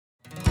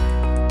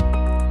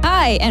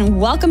Hi, and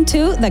welcome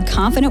to the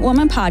Confident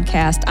Woman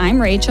Podcast. I'm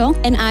Rachel.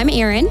 And I'm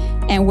Erin.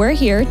 And we're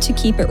here to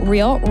keep it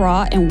real,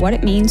 raw, and what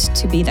it means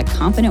to be the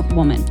confident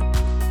woman.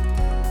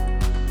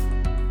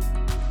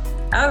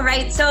 All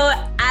right. So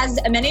as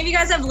many of you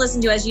guys have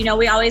listened to us, you know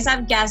we always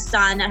have guests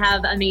on that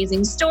have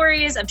amazing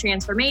stories of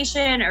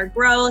transformation or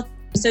growth.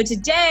 So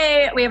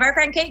today we have our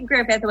friend Kate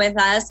Griffith with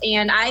us.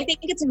 And I think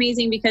it's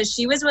amazing because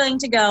she was willing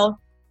to go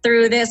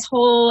through this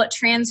whole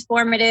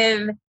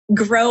transformative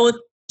growth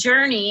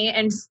journey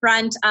in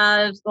front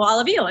of all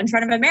of you, in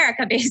front of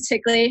America,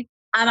 basically.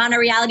 I'm on a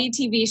reality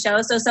TV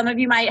show. So some of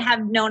you might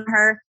have known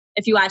her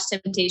if you watch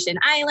Temptation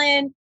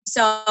Island.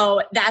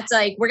 So that's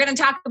like, we're going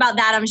to talk about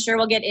that. I'm sure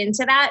we'll get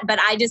into that. But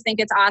I just think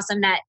it's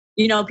awesome that,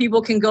 you know,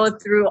 people can go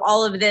through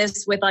all of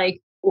this with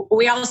like,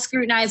 we all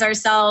scrutinize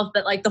ourselves,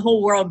 but like the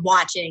whole world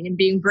watching and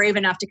being brave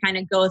enough to kind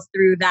of go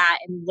through that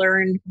and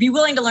learn, be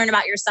willing to learn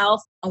about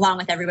yourself along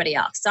with everybody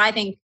else. So I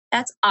think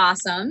that's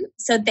awesome.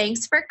 So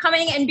thanks for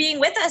coming and being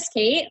with us,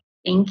 Kate.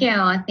 Thank you.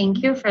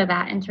 Thank you for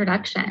that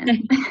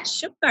introduction.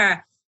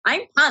 Sure.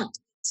 I'm pumped.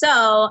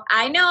 So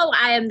I know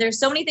there's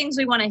so many things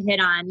we want to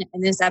hit on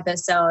in this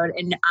episode.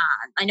 And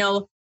I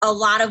know a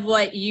lot of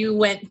what you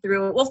went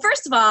through. Well,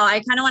 first of all,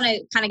 I kind of want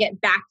to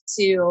get back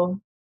to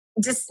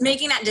just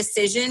making that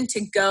decision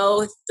to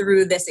go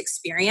through this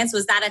experience.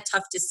 Was that a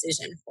tough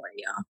decision for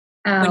you?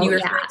 When you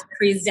were first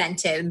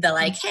presented the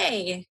like,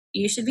 hey,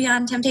 you should be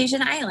on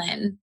Temptation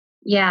Island?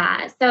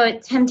 Yeah. So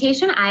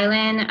Temptation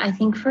Island, I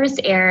think first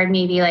aired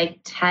maybe like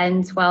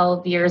 10,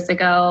 12 years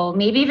ago,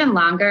 maybe even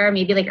longer,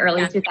 maybe like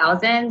early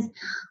 2000s.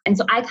 And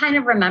so I kind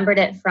of remembered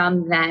it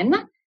from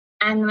then.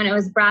 And when it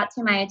was brought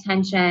to my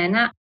attention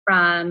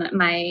from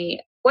my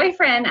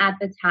boyfriend at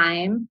the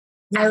time,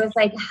 I was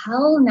like,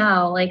 hell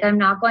no, like I'm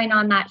not going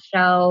on that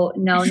show.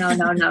 No.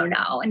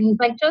 And he's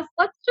like,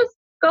 let's just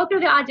go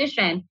through the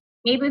audition.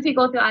 Maybe if you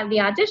go through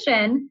the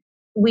audition,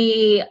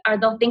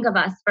 they'll think of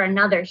us for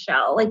another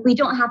show. Like we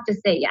don't have to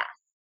say yes.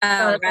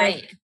 Oh, so right.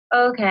 Like,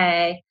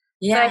 okay.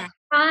 Yeah. So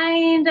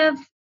kind of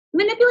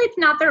manipulate's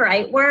not the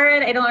right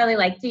word. I don't really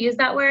like to use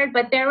that word,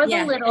 but there was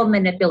a little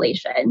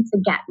manipulation to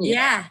get me.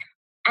 Yeah.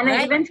 And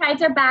I even tried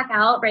to back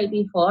out right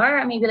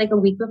before, maybe like a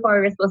week before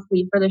we were supposed to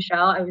leave for the show.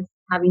 I was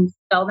having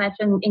so much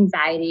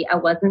anxiety. I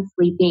wasn't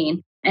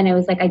sleeping. And I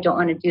was like, I don't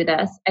want to do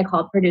this. I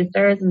called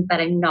producers and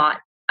said, I'm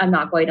not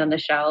going on the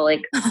show.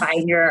 Like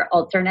find your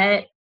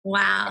alternate.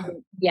 Wow.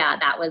 And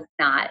that was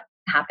not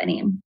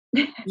happening.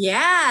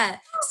 Yeah.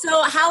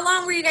 So how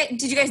long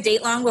did you guys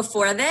date long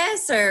before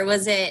this or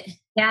was it?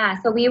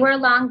 Yeah. So we were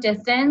long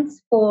distance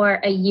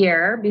for a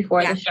year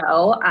before the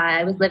show.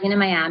 I was living in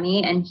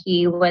Miami and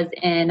he was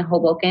in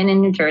Hoboken in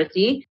New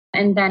Jersey.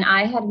 And then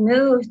I had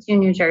moved to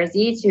New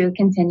Jersey to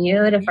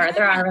continue to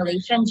further our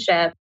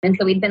relationship. And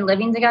so we'd been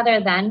living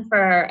together then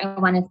for, I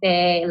want to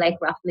say like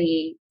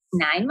roughly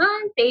 9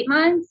 months, 8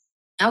 months.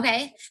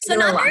 Okay. So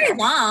not very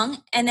long.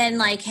 And then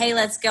like, hey,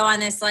 let's go on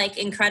this like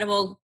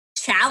incredible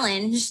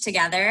challenge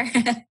together.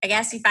 I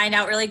guess you find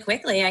out really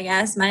quickly, I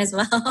guess. Might as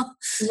well.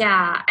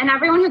 Yeah. And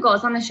everyone who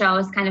goes on the show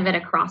is kind of at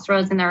a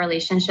crossroads in their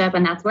relationship.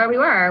 And that's where we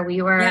were.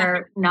 We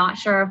were not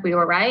sure if we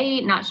were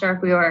right, not sure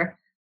if we were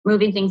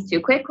moving things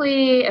too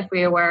quickly, if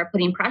we were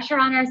putting pressure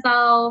on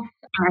ourselves.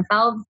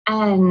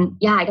 And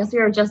I guess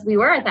we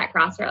were at that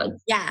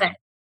crossroads. Yeah. But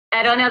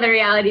I don't know the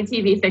reality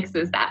TV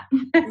fixes that.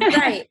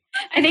 Right.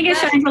 I think it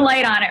shines a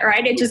light on it,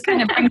 right? It just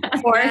kind of brings it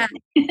forth.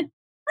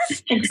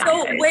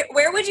 Exactly. So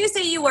where would you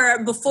say you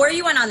were before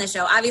you went on the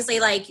show? Obviously,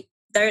 like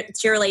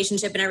it's your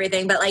relationship and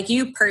everything, but like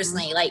you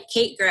personally, like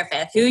Kate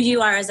Griffith, who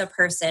you are as a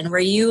person, were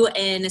you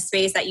in a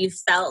space that you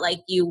felt like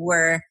you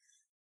were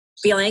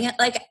feeling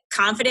like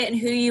confident in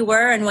who you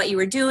were and what you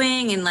were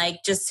doing and like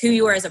just who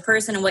you were as a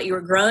person and what you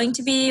were growing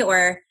to be?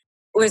 Or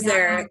was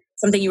there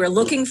something you were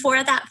looking for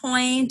at that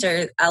point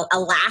or a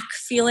lack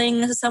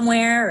feeling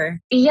somewhere? Or?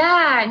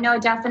 Yeah, no,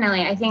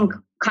 definitely. I think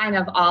kind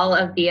of all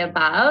of the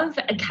above.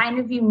 Kind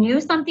of you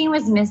knew something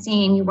was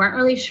missing. You weren't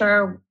really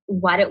sure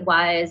what it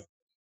was.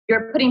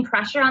 You're putting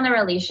pressure on the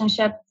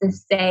relationship to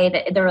say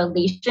that the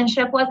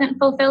relationship wasn't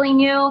fulfilling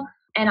you.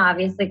 And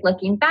obviously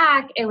looking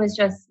back, it was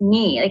just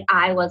me. Like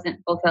I wasn't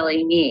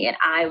fulfilling me and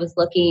I was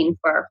looking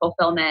for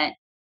fulfillment.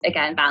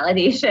 Again,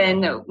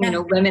 validation, you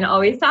know, women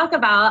always talk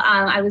about.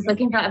 I was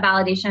looking for that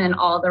validation in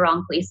all the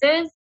wrong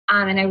places.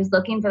 And I was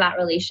looking for that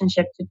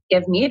relationship to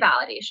give me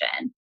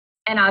validation.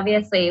 And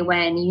obviously,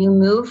 when you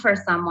move for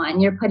someone,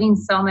 you're putting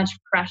so much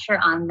pressure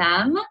on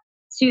them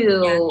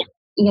to,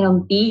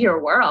 be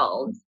your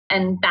world.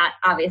 And that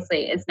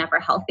obviously is never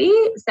healthy.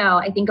 So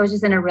I think I was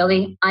just in a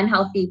really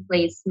unhealthy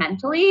place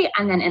mentally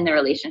and then in the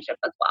relationship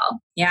as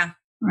well. Yeah.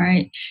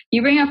 Right.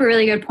 You bring up a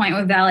really good point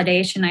with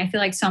validation. I feel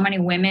like so many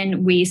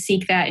women, we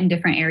seek that in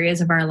different areas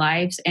of our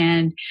lives.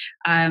 And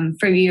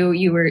for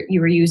you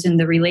were using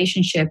the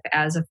relationship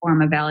as a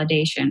form of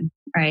validation,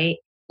 right?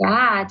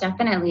 Yeah,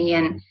 definitely.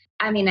 And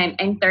I mean,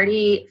 I'm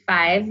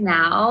 35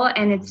 now,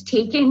 and it's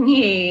taken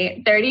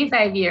me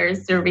 35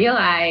 years to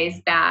realize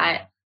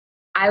that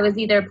I was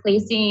either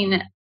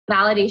placing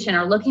validation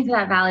or looking for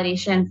that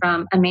validation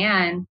from a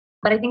man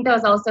But I think that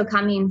was also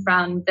coming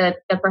from the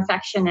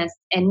perfectionist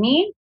in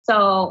me.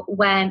 So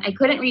when I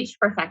couldn't reach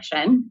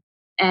perfection,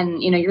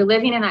 and you're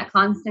living in that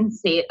constant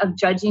state of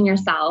judging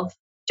yourself,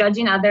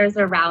 judging others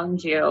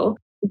around you,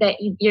 that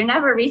you're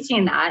never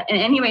reaching that in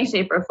any way,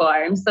 shape, or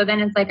form. So then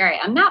it's like, all right,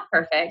 I'm not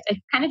perfect.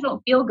 I kind of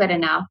don't feel good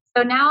enough.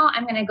 So now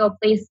I'm going to go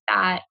place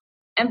that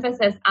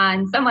emphasis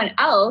on someone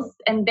else,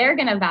 and they're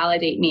going to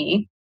validate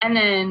me. And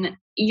then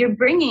you're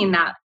bringing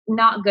that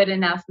not good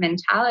enough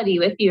mentality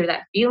with you,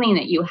 that feeling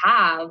that you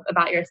have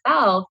about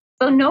yourself.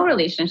 So no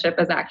relationship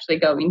is actually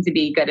going to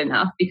be good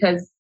enough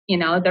because,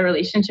 the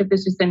relationship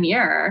is just a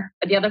mirror.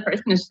 The other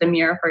person is just a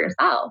mirror for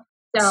yourself.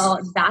 So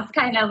that's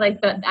kind of like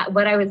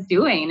what I was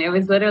doing. It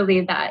was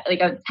literally that, like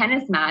a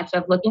tennis match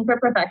of looking for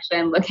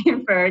perfection,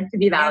 looking for to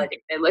be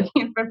validated,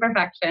 looking for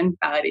perfection,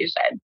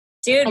 validation.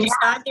 Dude, you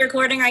stopped the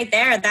recording right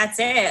there. That's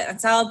it.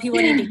 That's all people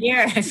need to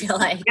hear, I feel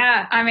like.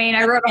 Yeah. I mean,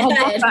 I wrote a whole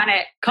book on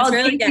it called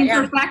really Chasing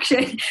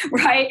Perfection,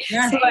 right?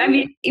 Yeah. So, I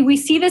mean, we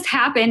see this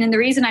happen. And the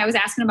reason I was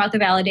asking about the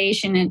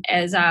validation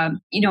is,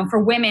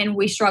 for women,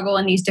 we struggle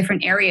in these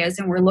different areas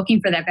and we're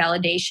looking for that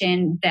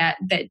validation, that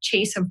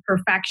chase of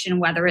perfection,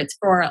 whether it's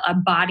for a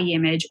body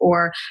image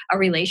or a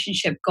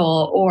relationship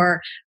goal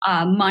or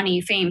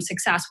money, fame,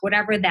 success,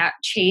 whatever that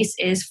chase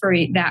is for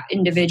that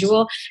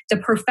individual. The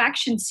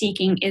perfection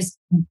seeking is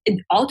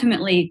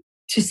ultimately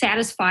to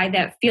satisfy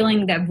that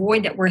feeling, that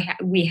void that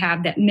we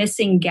have, that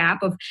missing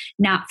gap of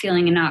not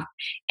feeling enough.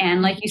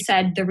 And like you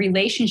said, the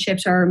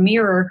relationships are a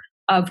mirror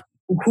of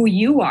who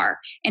you are.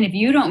 And if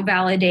you don't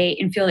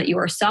validate and feel that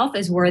yourself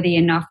is worthy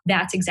enough,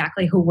 that's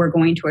exactly who we're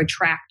going to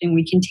attract. And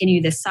we continue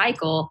this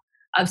cycle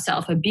of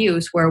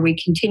self-abuse where we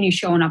continue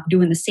showing up,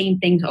 doing the same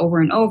things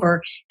over and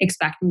over,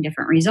 expecting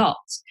different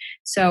results.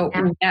 So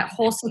that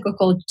whole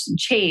cyclical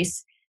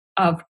chase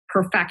of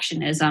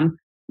perfectionism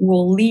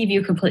will leave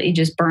you completely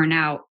just burn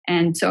out.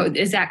 And so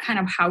is that kind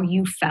of how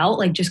you felt,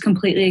 like just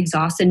completely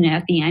exhausted? And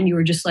at the end, you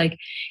were just like,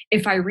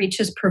 if I reach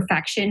this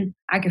perfection,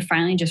 I could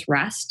finally just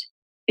rest?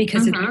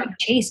 Because it's a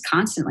chase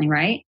constantly,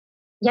 right?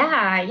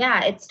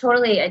 Yeah. It's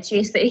totally a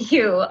chase that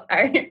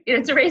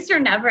it's a race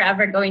you're never,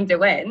 ever going to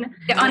win.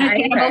 The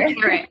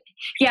unattainable carrot.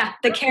 Yeah,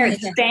 the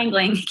carrot's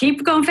dangling.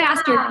 Keep going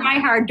faster, try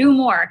hard, do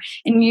more.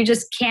 And you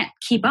just can't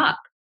keep up.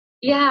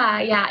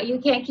 Yeah. You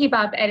can't keep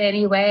up in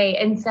any way.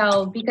 And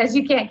so because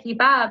you can't keep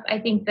up, I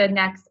think the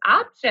next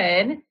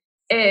option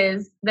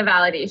is the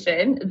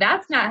validation.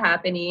 That's not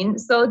happening.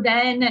 So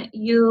then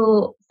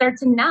you start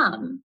to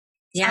numb.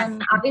 Yeah.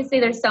 And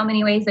obviously there's so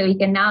many ways that we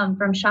can numb,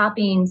 from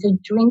shopping to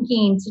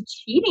drinking to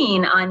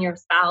cheating on your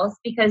spouse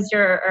because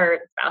your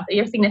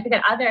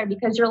significant other,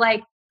 because you're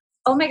like,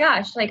 oh my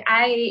gosh, like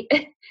I'm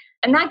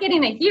not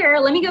getting it here.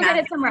 Let me go get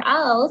it somewhere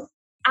else.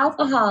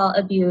 Alcohol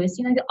abuse,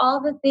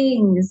 all the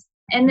things.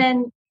 And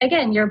then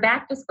again, you're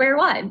back to square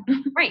one.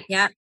 Right.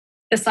 Yeah.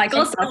 The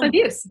cycle of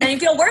self-abuse. And you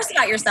feel worse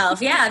about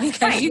yourself. Yeah.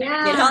 Because you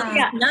get all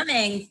this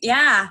numbing.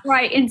 Yeah.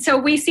 Right. And so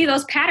we see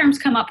those patterns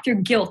come up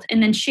through guilt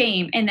and then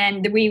shame. And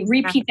then we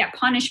repeat that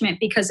punishment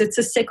because it's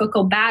a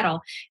cyclical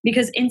battle.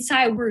 Because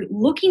inside we're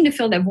looking to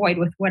fill that void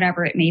with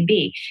whatever it may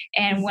be.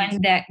 And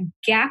when that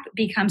gap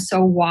becomes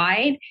so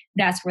wide,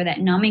 that's where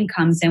that numbing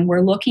comes in.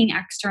 We're looking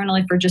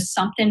externally for just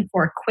something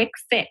for a quick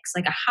fix,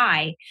 like a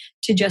high,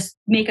 to just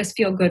make us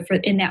feel good for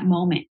in that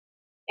moment.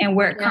 And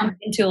where it comes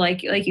into,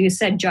 like you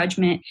said,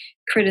 judgment,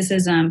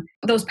 criticism,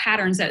 those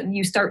patterns that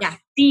you start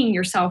seeing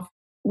yourself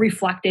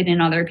reflected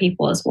in other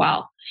people as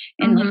well.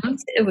 And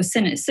it was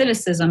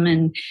cynicism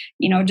and,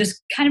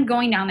 just kind of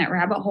going down that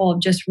rabbit hole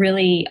of just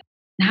really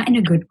not in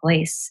a good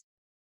place.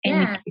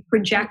 And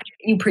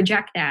you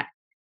project that.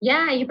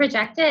 Yeah, you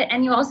project it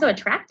and you also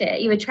attract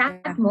it. You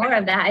attract more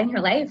of that in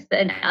your life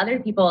than other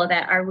people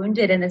that are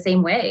wounded in the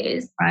same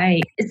ways.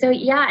 Right. So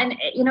and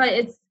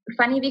it's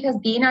funny because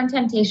being on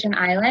Temptation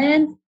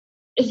Island,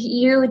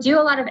 you do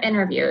a lot of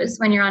interviews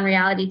when you're on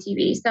reality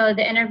TV. So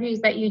the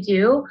interviews that you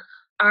do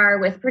are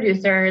with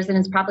producers, and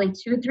it's probably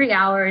 2-3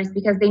 hours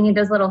because they need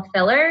those little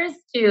fillers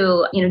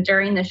to,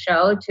 during the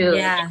show to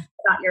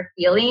about your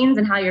feelings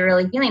and how you're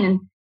really feeling.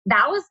 And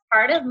that was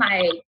part of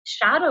my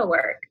shadow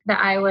work that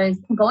I was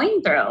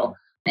going through,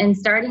 and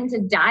starting to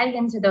dive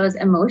into those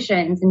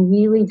emotions and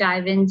really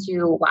dive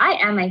into, why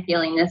am I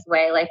feeling this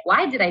way? Like,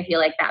 why did I feel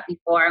like that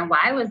before? And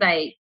why was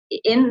I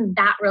in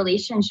that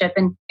relationship?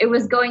 And it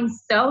was going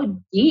so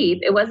deep.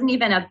 It wasn't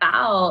even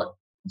about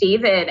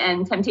David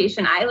and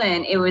Temptation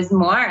Island. It was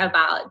more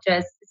about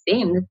just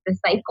the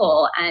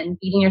cycle and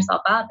beating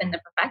yourself up and the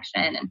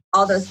perfection and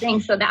all those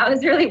things. So that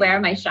was really where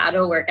my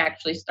shadow work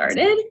actually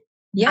started.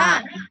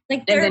 Yeah.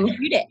 Like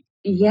therapeutic.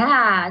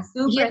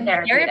 Super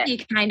therapeutic.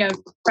 Therapy kind of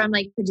from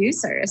like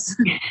producers.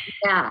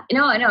 No,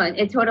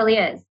 it totally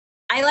is.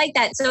 I like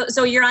that.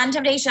 So you're on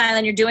Temptation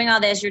Island, you're doing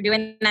all this, you're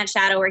doing that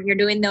shadow work, you're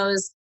doing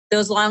those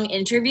long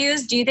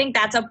interviews. Do you think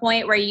that's a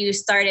point where you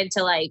started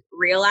to like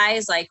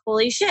realize like,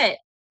 holy shit,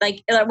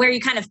 like where you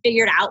kind of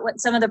figured out what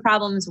some of the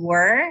problems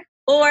were?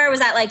 Or was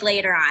that like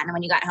later on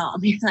when you got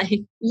home? You're like,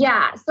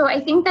 so I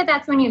think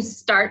that's when you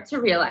start to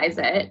realize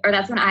it, or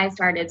that's when I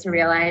started to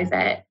realize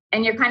it.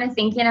 And you're kind of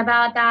thinking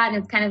about that, and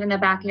it's kind of in the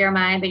back of your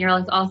mind, but you're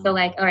also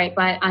like, all right,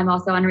 but I'm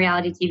also on a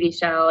reality TV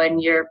show,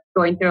 and you're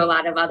going through a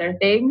lot of other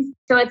things.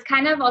 So it's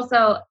kind of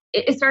also,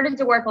 it started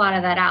to work a lot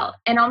of that out,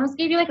 and almost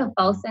gave you like a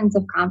false sense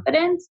of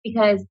confidence,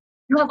 because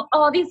you have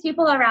all these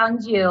people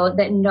around you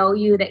that know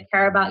you, that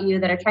care about you,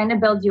 that are trying to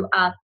build you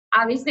up.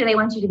 Obviously, they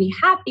want you to be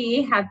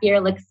happy.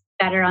 Happier looks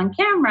better on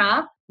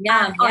camera.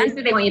 Yeah.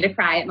 Obviously, they want you to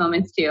cry at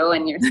moments too,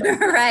 and you're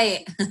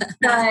right.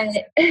 But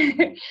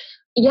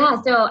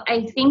yeah, so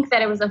I think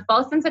that it was a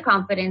false sense of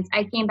confidence.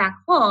 I came back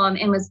home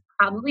and was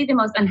probably the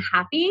most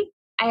unhappy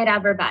I had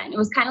ever been. It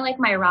was kind of like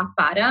my rock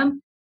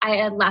bottom. I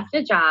had left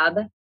a job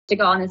to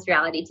go on this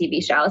reality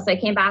TV show. So I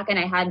came back and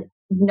I had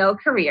no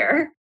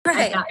career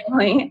at that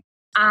point.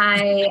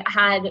 I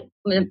had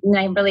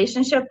my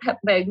relationship,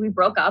 like we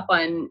broke up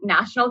on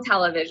national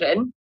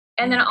television.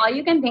 And then all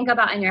you can think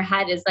about in your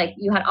head is like,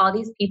 you had all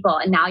these people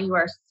and now you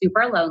are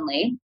super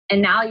lonely.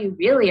 And now you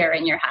really are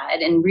in your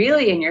head and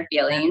really in your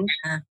feelings.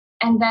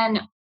 And then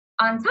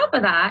on top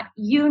of that,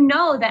 you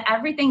know that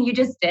everything you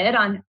just did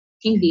on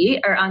TV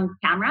or on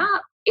camera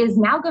is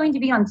now going to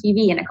be on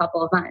TV in a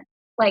couple of months.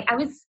 Like I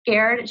was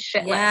scared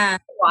shitless to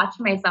watch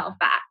myself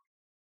back.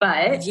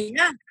 But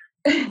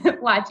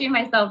watching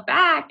myself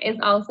back is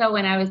also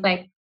when I was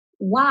like,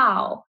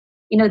 wow,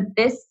 you know,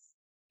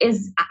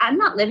 I'm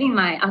not living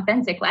my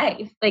authentic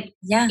life. Like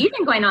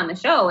even going on the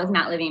show is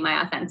not living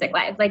my authentic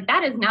life. Like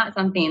that is not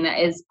something that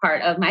is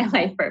part of my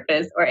life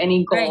purpose or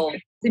any goal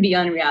to be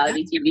on a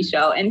reality TV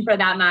show. And for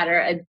that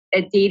matter,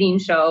 a dating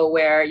show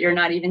where you're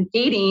not even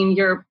dating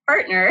your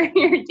partner,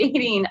 you're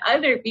dating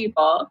other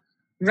people.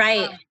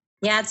 Right.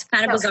 Yeah. It's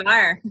kind of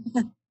bizarre.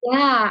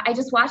 Yeah. I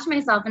just watched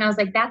myself and I was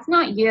like, that's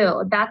not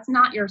you. That's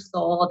not your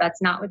soul.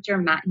 That's not what you're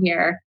meant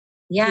here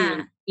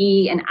to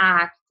be and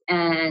act.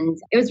 And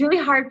it was really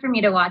hard for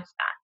me to watch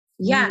that.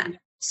 Yeah.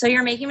 So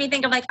you're making me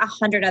think of like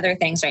 100 other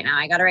things right now.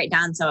 I got to write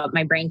down so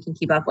my brain can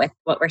keep up with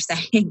what we're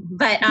saying.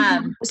 But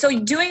so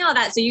doing all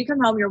that, so you come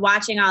home, you're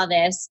watching all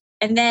this,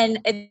 and then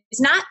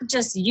it's not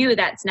just you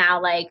that's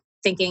now like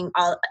thinking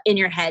all in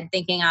your head,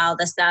 thinking all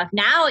this stuff.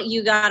 Now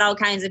you got all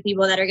kinds of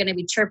people that are going to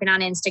be chirping on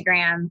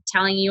Instagram,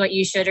 telling you what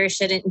you should or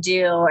shouldn't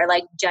do, or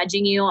like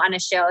judging you on a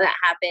show that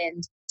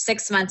happened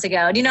 6 months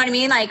ago. Do you know what I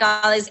mean? Like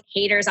all these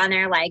haters on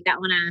there, like that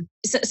want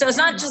to, so it's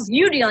not just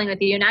you dealing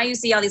with you. Now you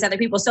see all these other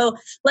people. So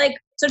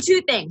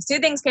two things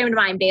came to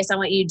mind based on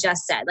what you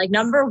just said. Like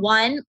number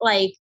one,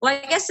 like, well,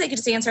 I guess I could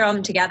just answer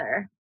them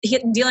together.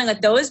 Dealing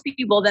with those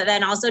people, but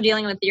then also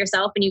dealing with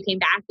yourself when you came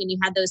back and you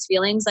had those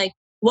feelings. Like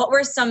what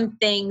were some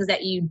things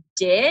that you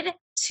did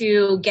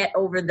to get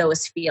over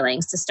those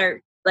feelings, to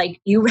start, like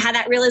you had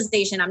that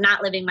realization, I'm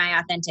not living my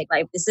authentic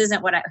life. This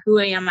isn't who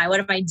I am. What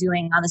am I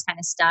doing? All this kind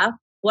of stuff.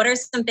 What are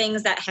some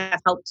things that have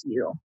helped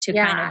you to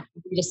kind of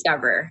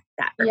rediscover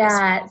that purpose?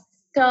 Yeah.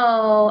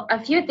 So a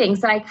few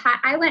things. So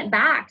I went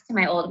back to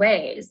my old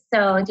ways.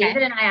 So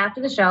David and I, after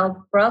the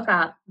show, broke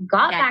up,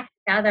 got back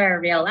together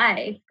in real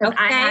life. Because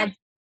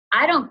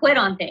I don't quit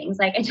on things.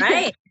 Like I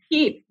just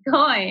keep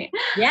going.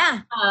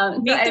 Yeah.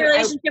 Make the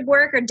relationship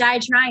work or die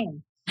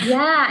trying.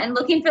 Yeah. And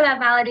looking for that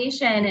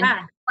validation and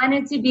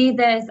wanted to be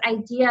this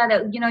idea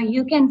that, you know,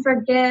 you can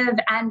forgive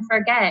and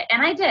forget.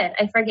 And I did.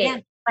 I forgave. Yeah.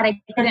 But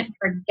I couldn't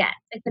forget.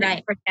 I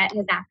couldn't forget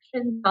his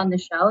actions on the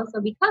show. So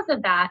because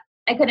of that,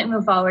 I couldn't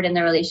move forward in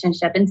the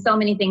relationship. And so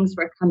many things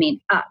were coming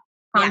up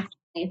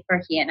constantly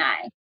for he and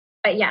I.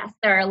 But yes,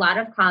 there are a lot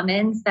of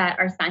comments that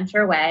are sent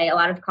your way, a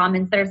lot of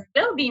comments that are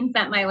still being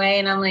sent my way.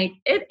 And I'm like,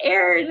 it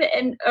aired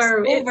it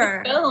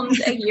was filmed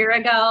a year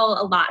ago.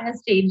 A lot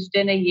has changed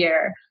in a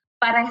year.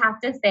 But I have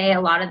to say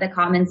a lot of the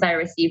comments I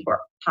received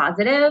were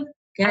positive.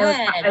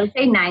 I would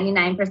say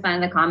 99%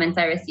 of the comments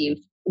I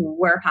received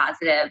were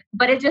positive,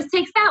 but it just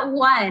takes that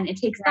one. It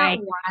takes that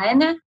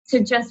one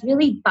to just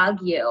really bug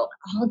you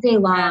all day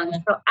long.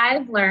 So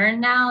I've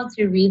learned now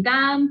to read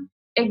them,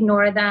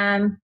 ignore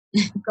them,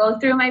 go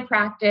through my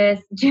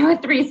practice, do a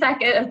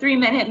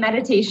 3-minute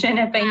meditation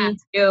if I need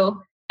to,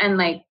 and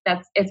like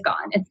it's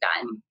gone, it's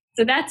done.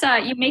 So that's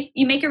you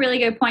make a really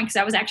good point, because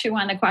that was actually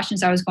one of the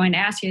questions I was going to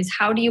ask you is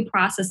how do you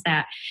process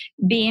that,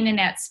 being in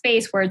that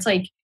space where it's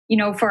like, you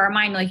know, for our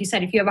mind, like you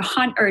said, if you have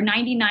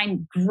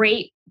 99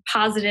 great,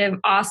 positive,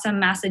 awesome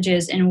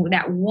messages, and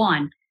that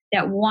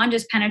one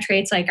just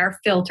penetrates like our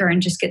filter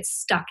and just gets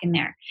stuck in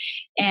there.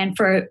 And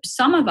for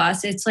some of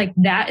us, it's like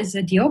that is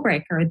a deal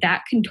breaker.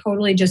 That can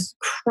totally just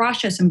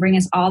crush us and bring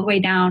us all the way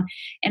down.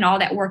 And all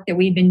that work that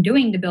we've been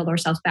doing to build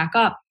ourselves back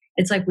up,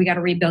 it's like we got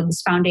to rebuild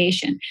this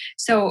foundation.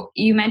 So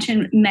you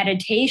mentioned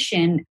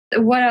meditation.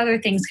 What other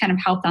things kind of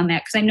helped on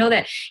that? Because I know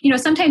that, you know,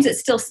 sometimes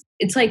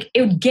it's like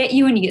it would get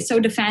you and you get so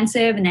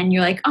defensive, and then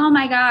you're like, oh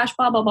my gosh,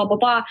 blah, blah, blah, blah,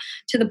 blah,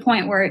 to the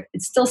point where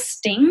it still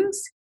stings.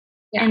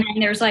 Yeah. And then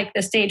there's like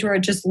the stage where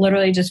it just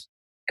literally just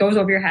goes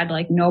over your head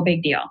like no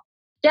big deal.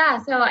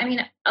 Yeah. So, I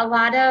mean, a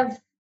lot of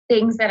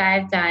things that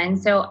I've done.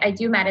 So I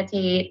do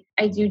meditate.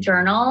 I do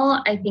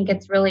journal. I think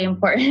it's really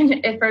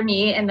important for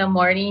me in the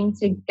morning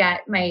to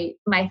get my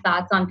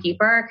thoughts on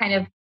paper, kind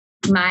of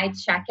my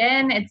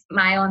check-in. It's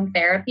my own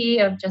therapy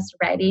of just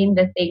writing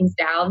the things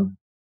down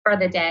for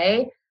the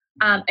day.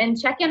 and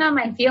check in on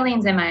my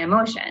feelings and my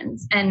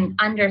emotions and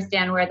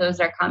understand where those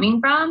are coming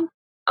from.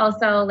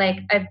 Also, like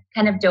I've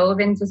kind of dove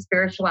into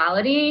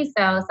spirituality.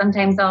 So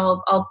sometimes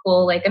I'll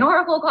pull like an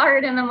oracle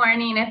card in the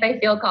morning if I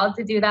feel called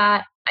to do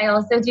that. I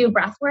also do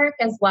breath work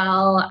as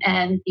well.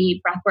 And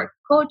the breath work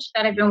coach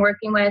that I've been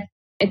working with,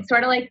 it's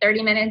sort of like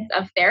 30 minutes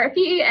of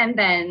therapy and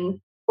then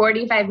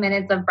 45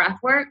 minutes of breath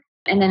work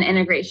and then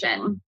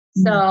integration.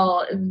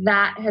 So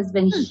that has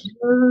been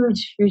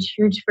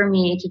huge for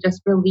me to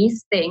just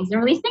release things I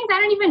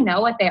don't even know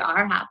what they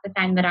are half the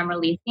time that I'm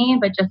releasing,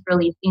 but just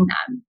releasing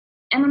them.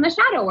 And then the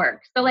shadow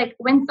work. So like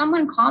when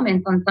someone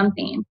comments on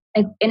something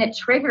like, and it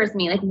triggers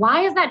me, like,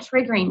 why is that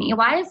triggering me?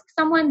 Why is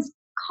someone's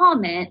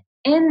comment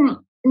in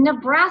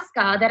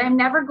Nebraska that I'm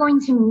never going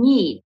to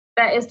meet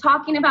that is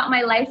talking about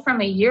my life from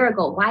a year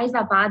ago? Why is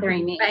that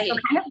bothering me? Right. So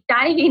kind of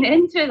diving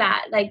into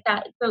that, like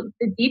that, so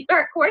the deep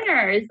dark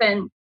corners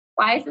and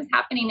why is this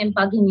happening and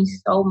bugging me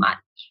so much?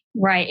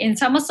 Right. And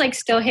it's almost like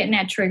still hitting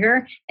that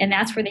trigger. And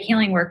that's where the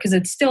healing work, because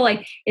it's still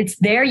like, it's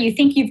there. You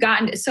think you've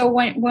gotten, so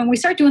when we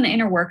start doing the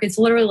inner work, it's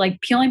literally like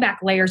peeling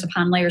back layers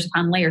upon layers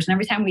upon layers. And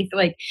every time we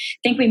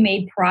think we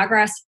made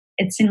progress,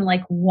 it's in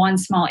like one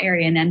small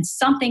area. And then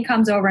something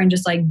comes over and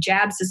just like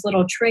jabs this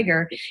little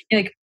trigger.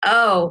 You're like,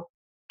 oh,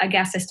 I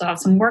guess I still have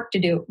some work to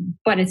do,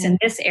 but it's in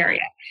this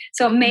area.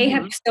 So it may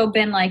have still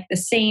been like the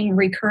same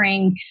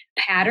recurring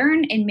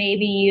pattern, and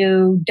maybe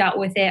you dealt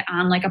with it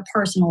on like a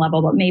personal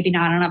level, but maybe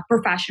not on a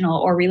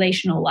professional or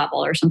relational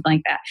level or something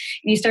like that.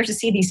 And you start to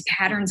see these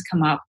patterns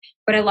come up.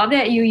 But I love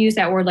that you use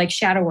that word like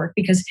shadow work,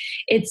 because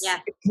it's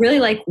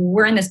really like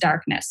we're in this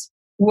darkness.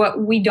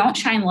 What we don't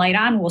shine light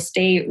on will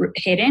stay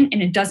hidden.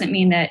 And it doesn't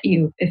mean that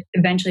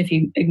eventually, if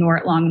you ignore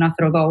it long enough,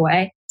 it'll go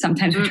away.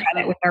 Sometimes we try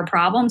that with our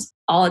problems.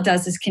 All it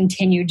does is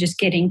continue just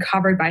getting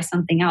covered by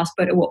something else,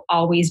 but it will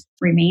always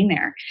remain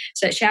there.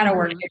 So that shadow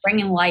work, you're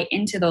bringing light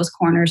into those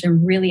corners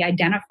and really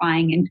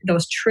identifying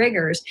those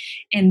triggers.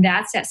 And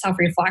that's that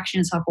self-reflection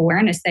and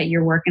self-awareness that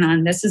you're working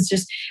on. This is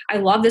just, I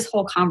love this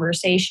whole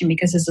conversation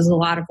because this is a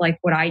lot of like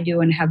what I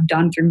do and have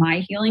done through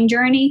my healing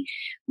journey.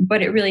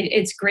 But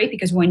it's great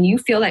because when you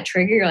feel that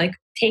trigger, you're like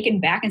taken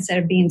back. Instead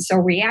of being so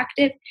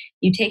reactive,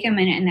 you take a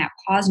minute and that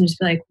pause and just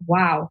be like,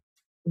 wow,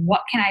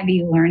 what can I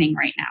be learning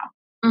right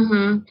now?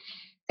 Mm-hmm.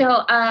 So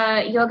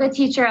a yoga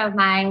teacher of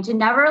mine, she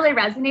never really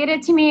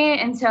resonated to me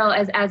until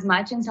as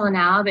much until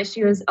now, but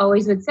she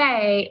always would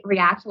say,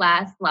 react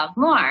less, love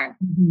more.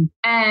 Mm-hmm.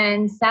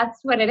 And that's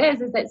what it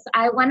is that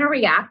I want to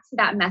react to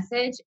that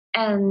message.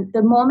 And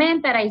the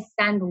moment that I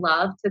send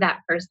love to that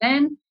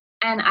person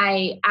and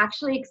I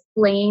actually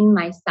explain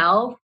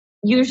myself,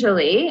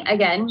 usually,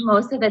 again,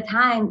 most of the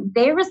time,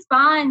 they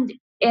respond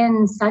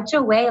in such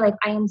a way like,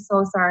 I am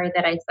so sorry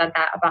that I said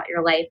that about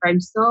your life. Or I'm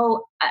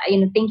so,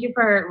 thank you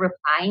for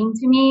replying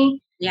to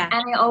me. Yeah.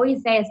 And I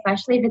always say,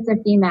 especially if it's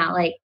a female,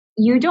 like,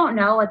 you don't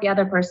know what the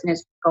other person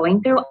is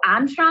going through.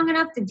 I'm strong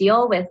enough to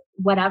deal with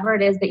whatever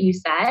it is that you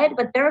said,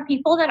 but there are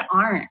people that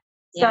aren't.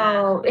 Yeah.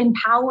 So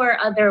empower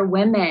other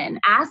women.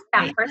 Ask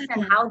that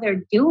person how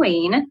they're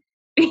doing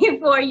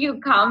before you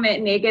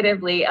comment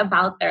negatively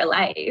about their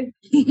life.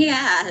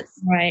 Yes.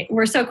 Right.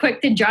 We're so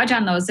quick to judge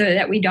on those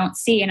that we don't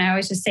see. And I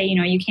always just say,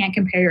 you can't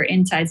compare your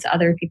insides to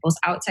other people's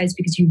outsides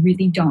because you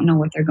really don't know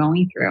what they're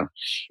going through.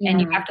 Yeah.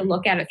 And you have to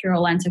look at it through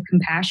a lens of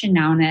compassion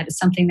now. And that is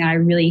something that I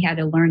really had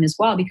to learn as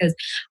well, because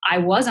I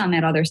was on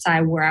that other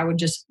side where I would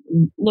just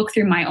look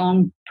through my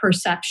own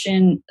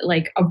perception,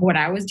 like of what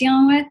I was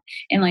dealing with.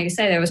 And like I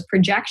said, there was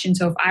projection.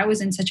 So if I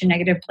was in such a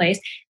negative place,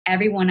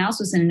 everyone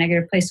else was in a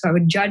negative place. So I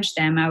would judge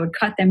them. I would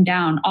cut them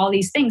down, all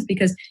these things,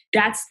 because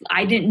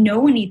I didn't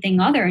know anything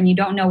other. And you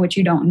don't know what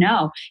you don't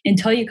know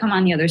until you come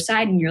on the other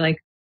side and you're like,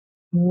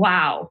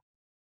 wow,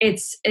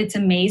 it's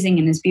amazing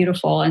and it's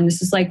beautiful. And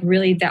this is like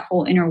really that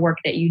whole inner work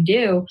that you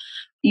do.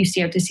 You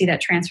have to see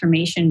that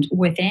transformation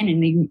within,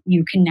 and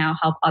you can now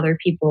help other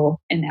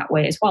people in that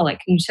way as well. Like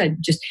you said,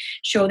 just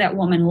show that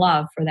woman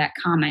love for that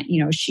comment.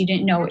 She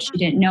didn't know what she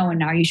didn't know, and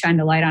now you shine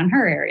the light on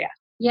her area.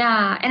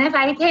 Yeah. And if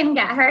I can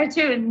get her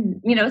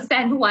to,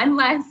 send one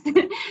less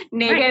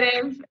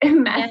negative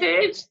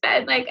message,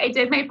 that like I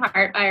did my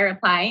part by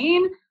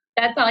replying,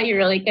 that's all you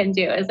really can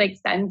do is like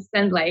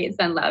send light,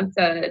 send love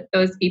to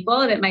those people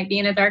that might be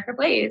in a darker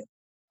place.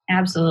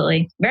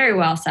 Absolutely. Very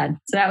well said.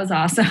 So that was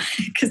awesome,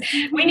 because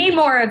we need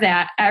more of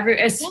that.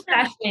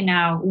 Especially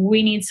now,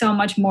 we need so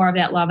much more of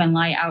that love and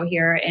light out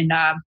here. And,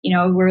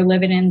 we're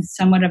living in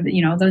somewhat of,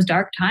 those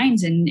dark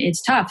times, and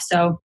it's tough.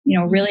 So,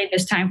 really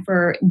this time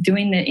for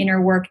doing the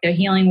inner work, the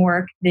healing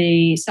work,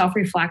 the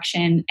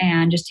self-reflection,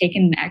 and just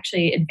taking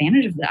actually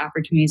advantage of the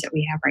opportunities that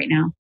we have right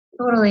now.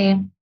 Totally.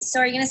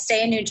 So are you going to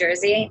stay in New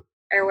Jersey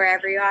or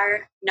wherever you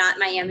are, not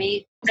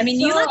Miami? I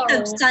mean, you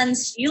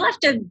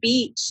left a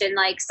beach and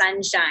like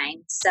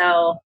sunshine.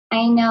 So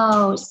I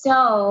know.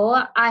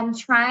 So I'm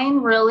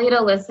trying really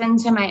to listen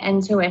to my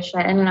intuition,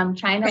 and I'm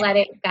trying to let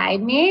it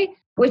guide me,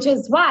 which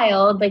is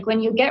wild. Like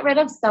when you get rid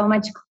of so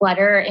much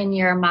clutter in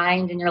your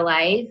mind and your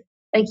life,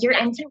 like your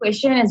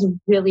intuition is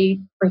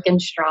really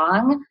freaking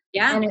strong.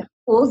 Yeah. And it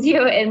pulls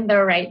you in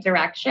the right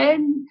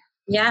direction.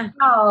 Yeah.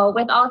 So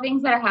with all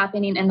things that are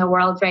happening in the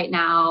world right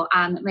now,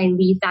 my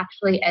lease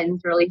actually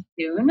ends really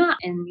soon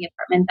in the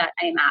apartment that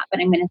I'm at, but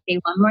I'm going to stay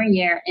one more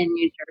year in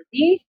New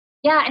Jersey.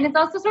 Yeah. And it's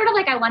also sort of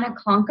like I want to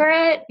conquer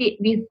it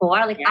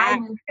before. Like I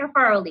moved here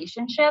for a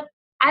relationship.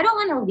 I don't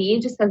want to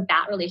leave just because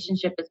that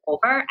relationship is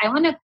over. I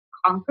want to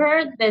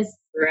conquer this.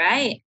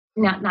 Right.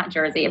 Not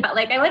Jersey, but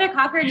like I want to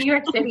conquer New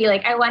York City.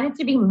 Like I want it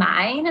to be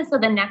mine. So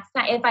the next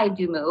time, if I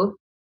do move,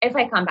 if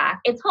I come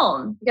back, it's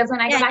home. Because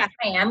when I go back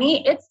to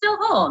Miami, it's still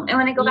home. And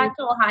when I go back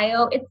to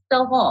Ohio, it's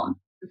still home.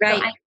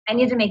 Right. So I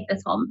need to make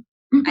this home.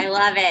 I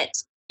love it.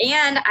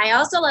 And I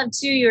also love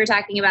too, you were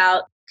talking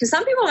about, because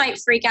some people might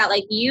freak out.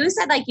 Like you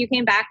said, like you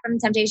came back from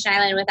Temptation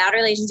Island without a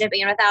relationship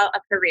and without a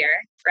career,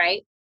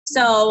 right?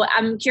 So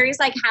I'm curious,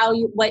 like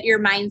what your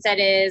mindset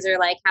is, or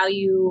like how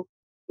you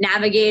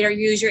navigate or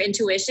use your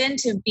intuition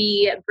to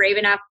be brave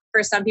enough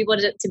for some people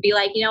to be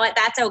like, you know what,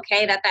 that's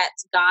okay,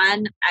 that's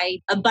gone.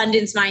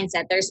 Abundance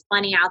mindset. There's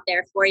plenty out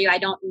there for you. I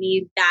don't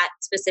need that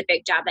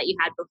specific job that you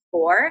had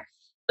before.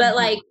 But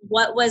like,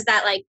 what was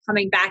that like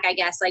coming back, I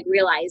guess, like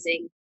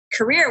realizing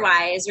career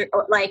wise,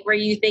 or like, were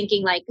you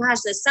thinking like,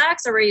 gosh, this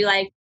sucks? Or were you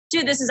like,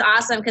 dude, this is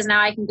awesome because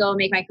now I can go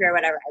make my career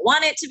whatever I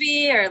want it to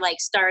be, or like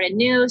start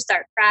anew,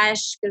 start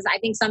fresh? Because I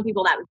think some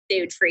people they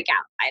would freak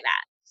out by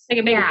that. Like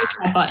a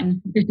big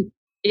button.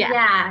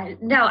 Yeah.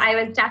 No,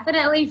 I was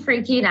definitely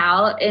freaking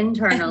out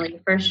internally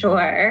for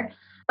sure.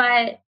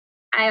 But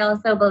I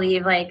also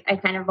believe like I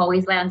kind of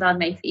always land on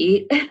my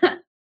feet.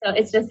 So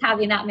it's just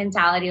having that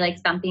mentality, like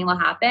something will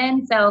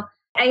happen. So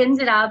I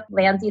ended up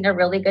landing a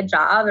really good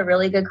job, a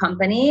really good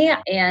company,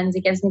 and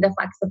it gives me the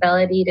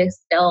flexibility to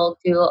still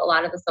do a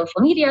lot of the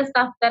social media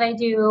stuff that I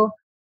do.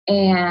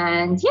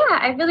 And yeah,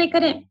 I really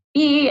couldn't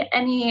be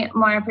any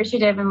more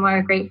appreciative and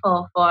more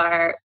grateful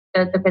for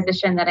the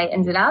position that I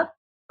ended up.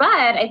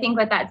 But I think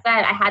with that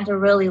said, I had to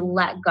really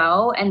let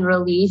go and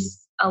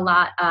release a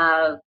lot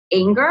of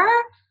anger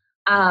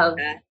of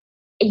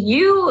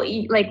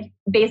you, like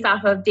based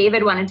off of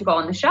David wanted to go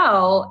on the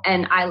show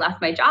and I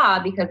left my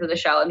job because of the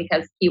show and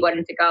because he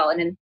wanted to go. And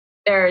then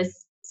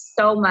there's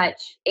so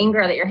much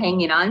anger that you're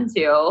hanging on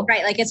to.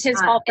 Right. Like it's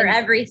his fault for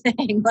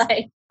everything.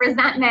 Like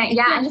resentment.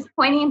 Yeah. And just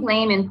pointing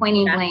blame. And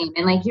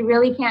like, you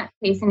really can't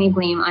place any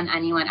blame on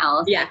anyone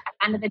else. Yeah. Like, at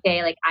the end of the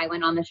day, like I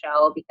went on the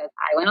show because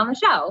I went on the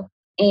show.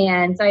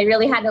 And so I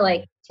really had to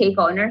like take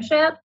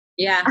ownership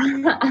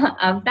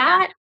of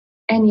that.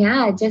 And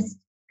yeah, just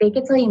fake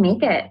it till you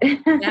make it.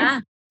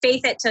 Yeah.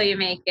 Faith it till you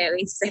make it,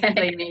 we say.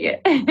 Till you make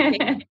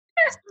it.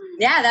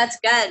 Yeah, that's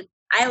good.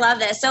 I love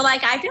this. So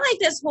like, I feel like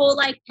this whole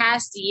like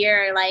past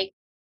year, like,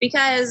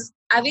 because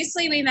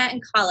obviously we met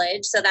in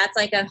college. So that's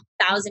like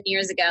 1,000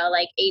 years ago,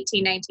 like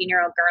 18,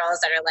 19-year-old girls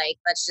that are like,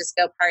 let's just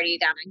go party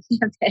down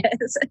on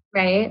campus.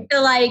 Right.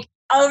 So like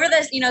over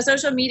this,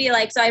 social media,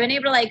 like, so I've been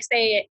able to like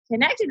stay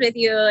connected with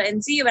you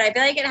and see you, but I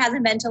feel like it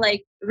hasn't been to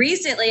like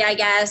recently, I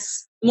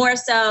guess, more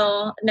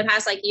so in the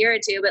past like year or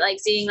two, but like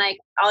seeing like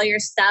all your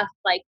stuff,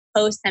 like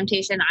post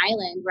Temptation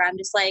Island, where I'm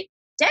just like,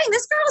 dang,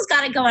 this girl's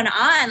got it going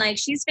on. Like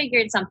she's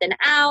figured something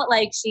out.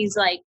 Like she's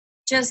like,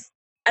 just,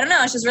 I don't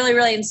know. It's just really,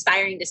 really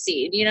inspiring to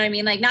see. You know what I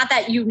mean? Like, not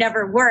that you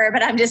never were,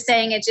 but I'm just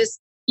saying it's just,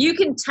 you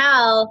can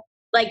tell,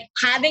 like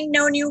having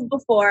known you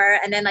before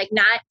and then like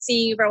not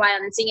seeing you for a while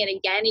and then seeing it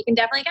again, you can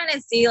definitely kind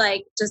of see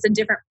like just a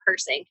different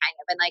person kind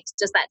of, and like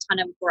just that ton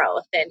of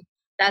growth. And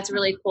that's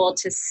really cool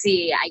to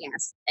see, I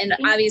guess. And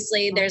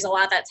obviously there's a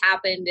lot that's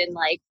happened in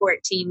like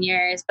 14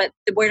 years, but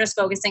we're just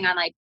focusing on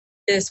like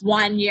this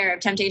 1 year of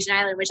Temptation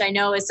Island, which I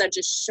know is such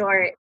a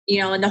short,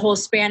 in the whole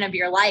span of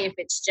your life.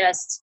 It's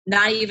just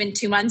not even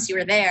 2 months you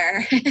were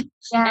there.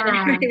 Yeah. And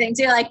everything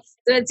too. Like,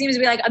 so it seems to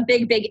be like a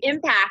big, big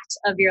impact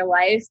of your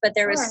life, but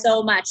there was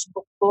so much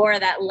before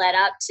that led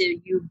up to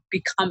you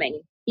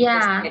becoming the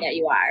way that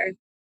you are.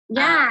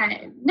 Yeah,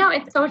 no,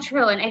 it's so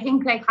true. And I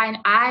think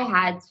I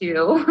had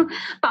to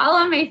fall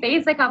on my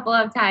face a couple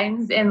of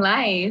times in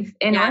life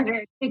in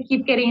order to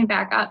keep getting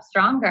back up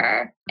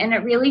stronger. And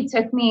it really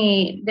took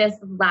me this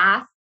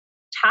last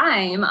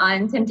time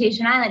on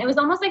Temptation Island. It was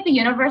almost like the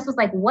universe was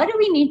like, what do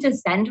we need to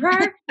send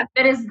her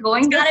that is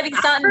going to gotta be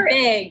something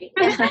big.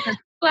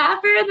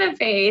 Slap her in the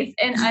face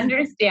and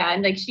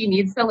understand like she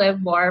needs to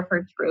live more of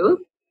her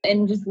truth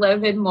and just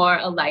live in more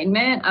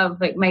alignment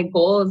of like my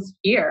goals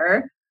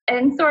here.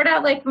 And sort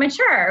of like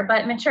mature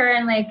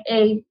in like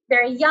a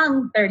very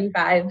young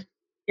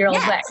 35-year-old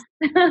way.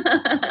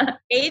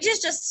 Age is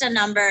just a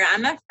number.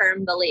 I'm a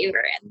firm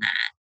believer in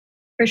that.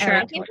 For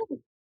sure.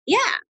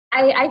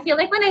 I feel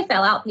like when I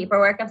fill out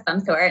paperwork of some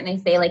sort and I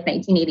say like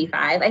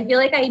 1985, I feel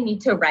like I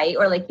need to write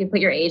or like you put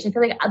your age. I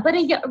feel like, but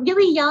a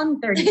really young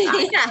 35.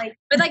 Like,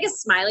 with like a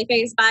smiley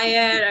face by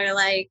it, or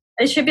like,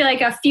 it should be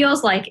like a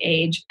feels like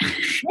age.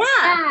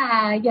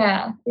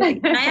 Yeah.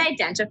 Can I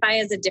identify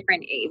as a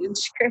different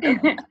age group?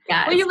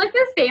 Yes. Well, you look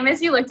the same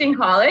as you looked in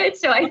college,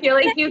 so I feel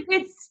like you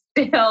could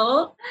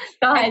still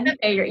go ahead and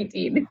say you're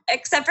 18.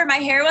 Except for my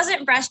hair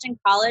wasn't brushed in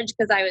college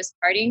because I was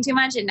partying too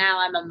much, and now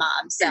I'm a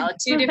mom. So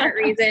 2 different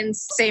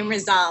reasons, same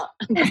result.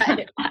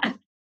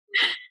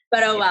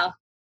 But oh well.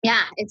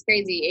 Yeah, it's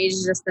crazy. Age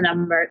is just the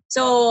number.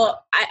 So,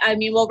 I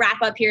mean, we'll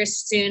wrap up here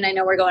soon. I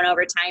know we're going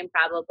over time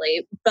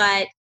probably,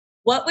 but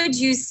what would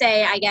you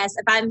say, I guess,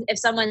 if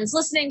someone's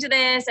listening to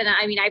this, and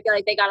I mean, I feel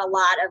like they got a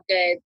lot of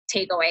good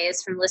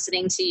takeaways from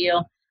listening to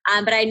you.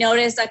 But I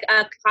noticed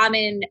a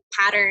common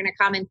pattern, a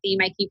common theme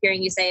I keep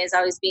hearing you say is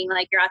always being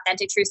like your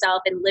authentic true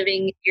self and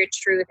living your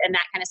truth and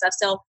that kind of stuff.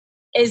 So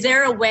is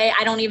there a way,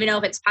 I don't even know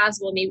if it's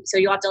possible, maybe, so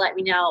you'll have to let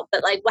me know,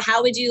 but like,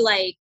 how would you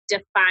like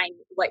define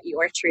what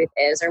your truth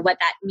is or what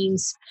that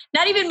means?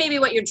 Not even maybe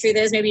what your truth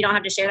is, maybe you don't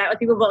have to share that with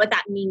people, but what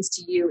that means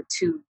to you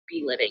to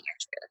be living your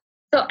truth.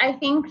 So I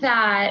think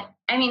that,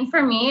 I mean,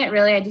 for me,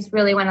 I just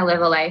really want to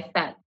live a life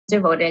that's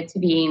devoted to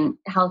being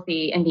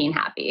healthy and being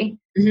happy.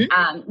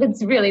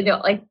 That's really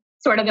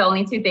sort of the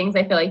only two things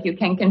I feel like you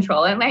can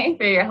control in life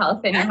for your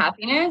health and your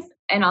happiness.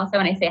 And also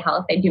when I say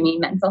health, I do mean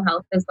mental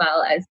health as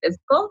well as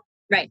physical.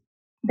 Right.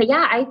 But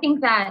yeah, I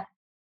think that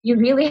you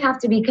really have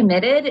to be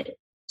committed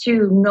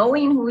to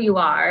knowing who you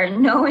are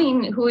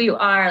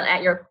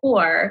at your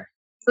core,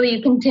 so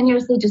you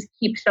continuously just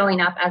keep showing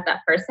up as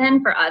that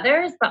person for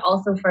others, but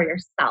also for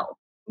yourself.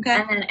 Okay.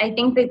 And then I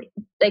think that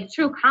like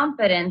true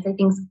confidence, I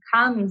think,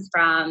 comes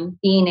from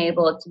being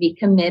able to be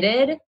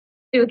committed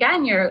to,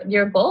 again,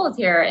 your goals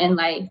here in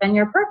life and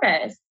your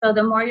purpose. So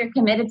the more you're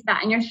committed to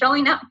that and you're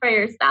showing up for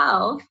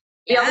yourself,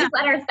 we always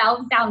let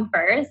ourselves down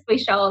first. We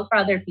show up for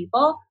other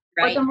people.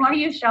 Right. But the more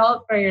you show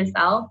up for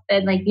yourself,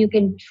 then like you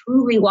can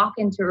truly walk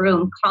into a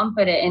room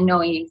confident in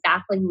knowing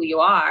exactly who you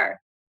are.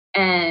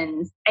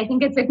 And I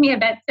think it took me a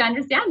bit to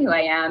understand who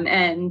I am.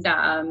 And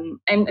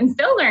I'm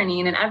still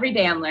learning, and every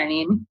day I'm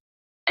learning.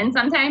 And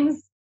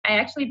sometimes I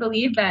actually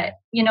believe that,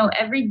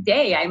 every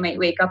day I might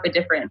wake up a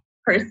different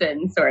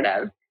person, sort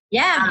of.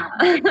 Yeah.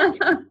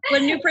 A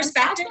new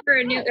perspective or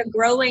a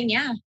growing.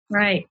 Yeah.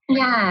 Right.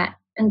 Yeah.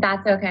 And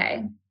that's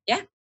okay.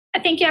 Yeah. I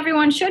think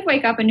everyone should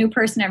wake up a new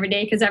person every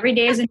day, because every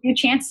day is a new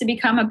chance to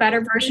become a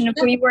better version of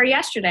who you were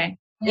yesterday.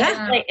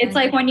 Yeah. It's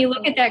like when you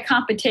look at that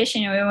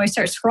competition, when we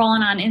start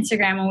scrolling on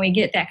Instagram and we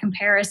get that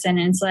comparison,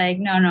 and it's like,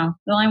 no,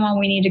 the only one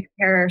we need to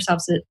compare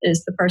ourselves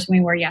is the person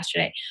we were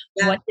yesterday.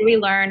 Yeah. What did we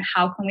learn?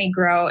 How can we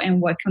grow?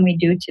 And what can we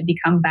do to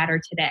become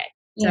better today?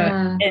 So,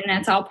 and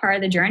that's all part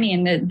of the journey.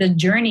 And the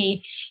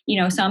journey,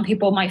 some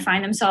people might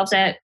find themselves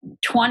at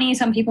 20,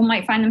 some people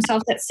might find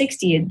themselves at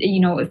 60.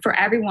 For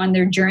everyone,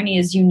 their journey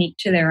is unique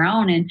to their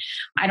own. And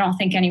I don't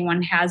think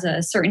anyone has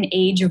a certain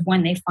age of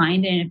when they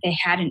find it. And if they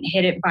hadn't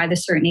hit it by the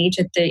certain age,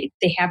 that they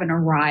haven't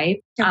arrived.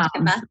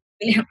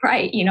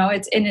 Right.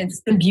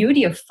 It's the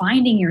beauty of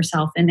finding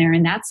yourself in there.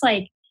 And that's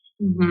like,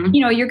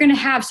 you're going to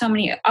have so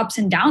many ups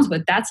and downs,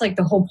 but that's like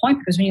the whole point,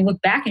 because when you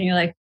look back and you're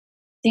like,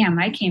 damn,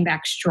 I came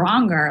back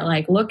stronger.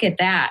 Like, look at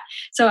that.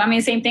 So, I mean,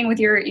 same thing with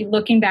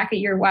looking back at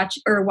your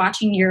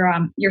watching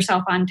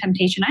yourself on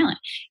Temptation Island.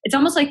 It's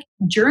almost like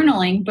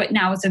journaling, but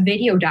now it's a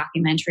video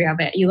documentary of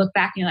it. You look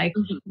back and you're like,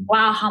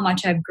 wow, how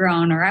much I've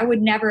grown, or I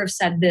would never have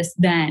said this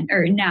then,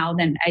 or now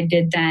than I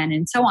did then,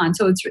 and so on.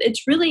 So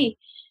it's really,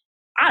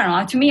 I don't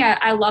know. To me,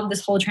 I love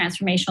this whole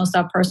transformational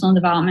stuff. Personal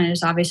development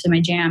is obviously my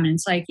jam. And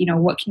it's like,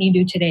 what can you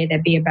do today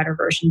that be a better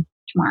version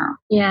tomorrow?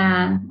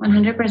 Yeah,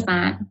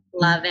 100%.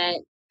 Love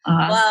it.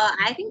 Well,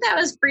 I think that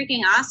was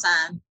freaking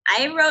awesome.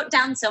 I wrote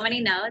down so many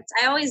notes.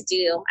 I always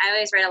do. I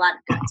always write a lot of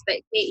notes, but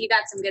Kate, you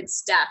got some good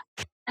stuff.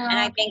 And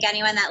I think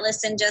anyone that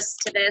listened just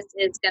to this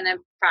is going to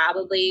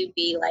probably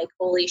be like,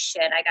 holy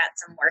shit, I got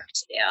some work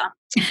to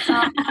do. So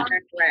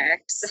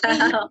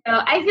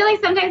I feel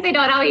like sometimes I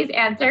don't always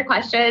answer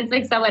questions.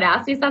 Like someone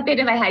asks me something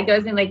and my head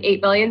goes in like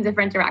 8 billion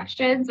different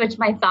directions, which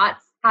my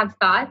thoughts have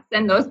thoughts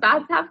and those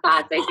thoughts have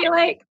thoughts, I feel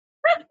like.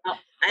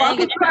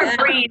 Welcome to our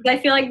brains. I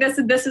feel like this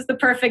is the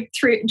perfect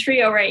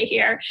trio right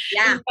here.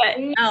 Yeah. But,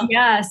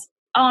 yes.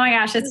 Oh my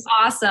gosh, it's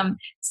awesome.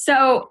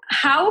 So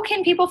how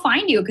can people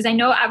find you? Because I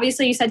know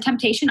obviously you said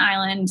Temptation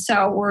Island,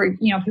 so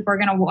people are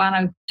going to want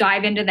to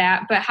dive into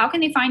that. But how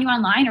can they find you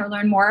online or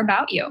learn more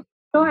about you?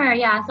 Sure.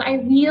 Yeah. So I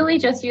really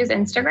just use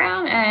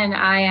Instagram, and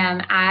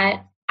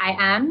I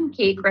am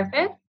Kate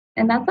Griffith,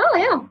 and that's all.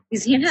 Yeah.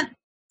 Yeah.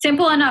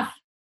 Simple enough.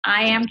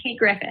 I am Kate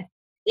Griffith.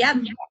 Yep.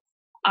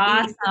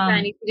 Awesome.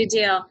 Easy to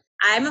do.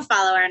 I'm a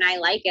follower and I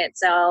like it.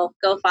 So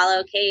go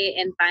follow Kate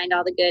and find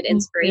all the good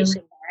inspiration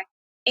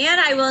there.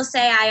 And I will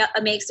say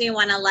it makes me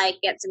want to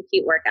get some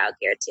cute workout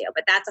gear too,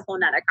 but that's a whole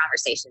nother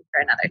conversation for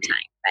another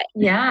time. But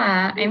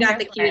yeah, you got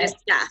the cutest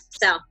stuff.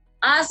 So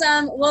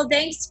awesome. Well,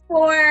 thanks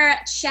for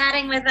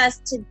chatting with us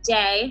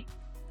today.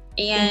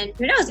 And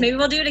who knows, maybe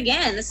we'll do it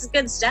again. This is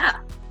good stuff.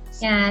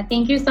 Yeah.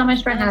 Thank you so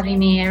much for having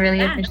me. I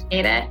really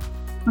appreciate it.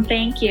 Well,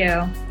 thank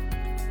you.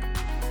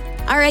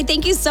 All right.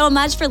 Thank you so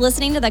much for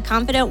listening to the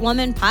Confident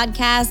Woman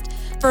podcast.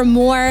 For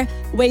more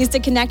ways to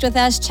connect with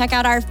us, check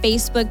out our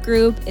Facebook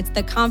group. It's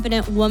the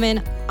Confident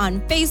Woman on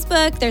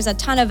Facebook. There's a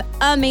ton of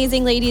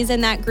amazing ladies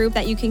in that group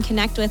that you can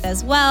connect with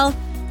as well.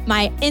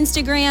 My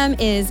Instagram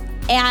is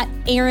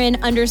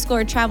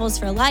 @Erin_travels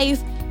for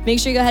life. Make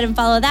sure you go ahead and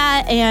follow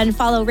that, and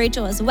follow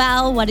Rachel as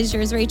well. What is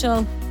yours,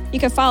 Rachel? You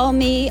can follow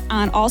me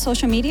on all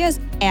social medias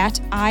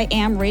 @I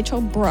am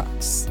Rachel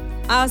Brooks.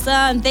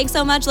 Awesome. Thanks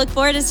so much. Look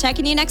forward to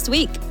checking you next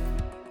week.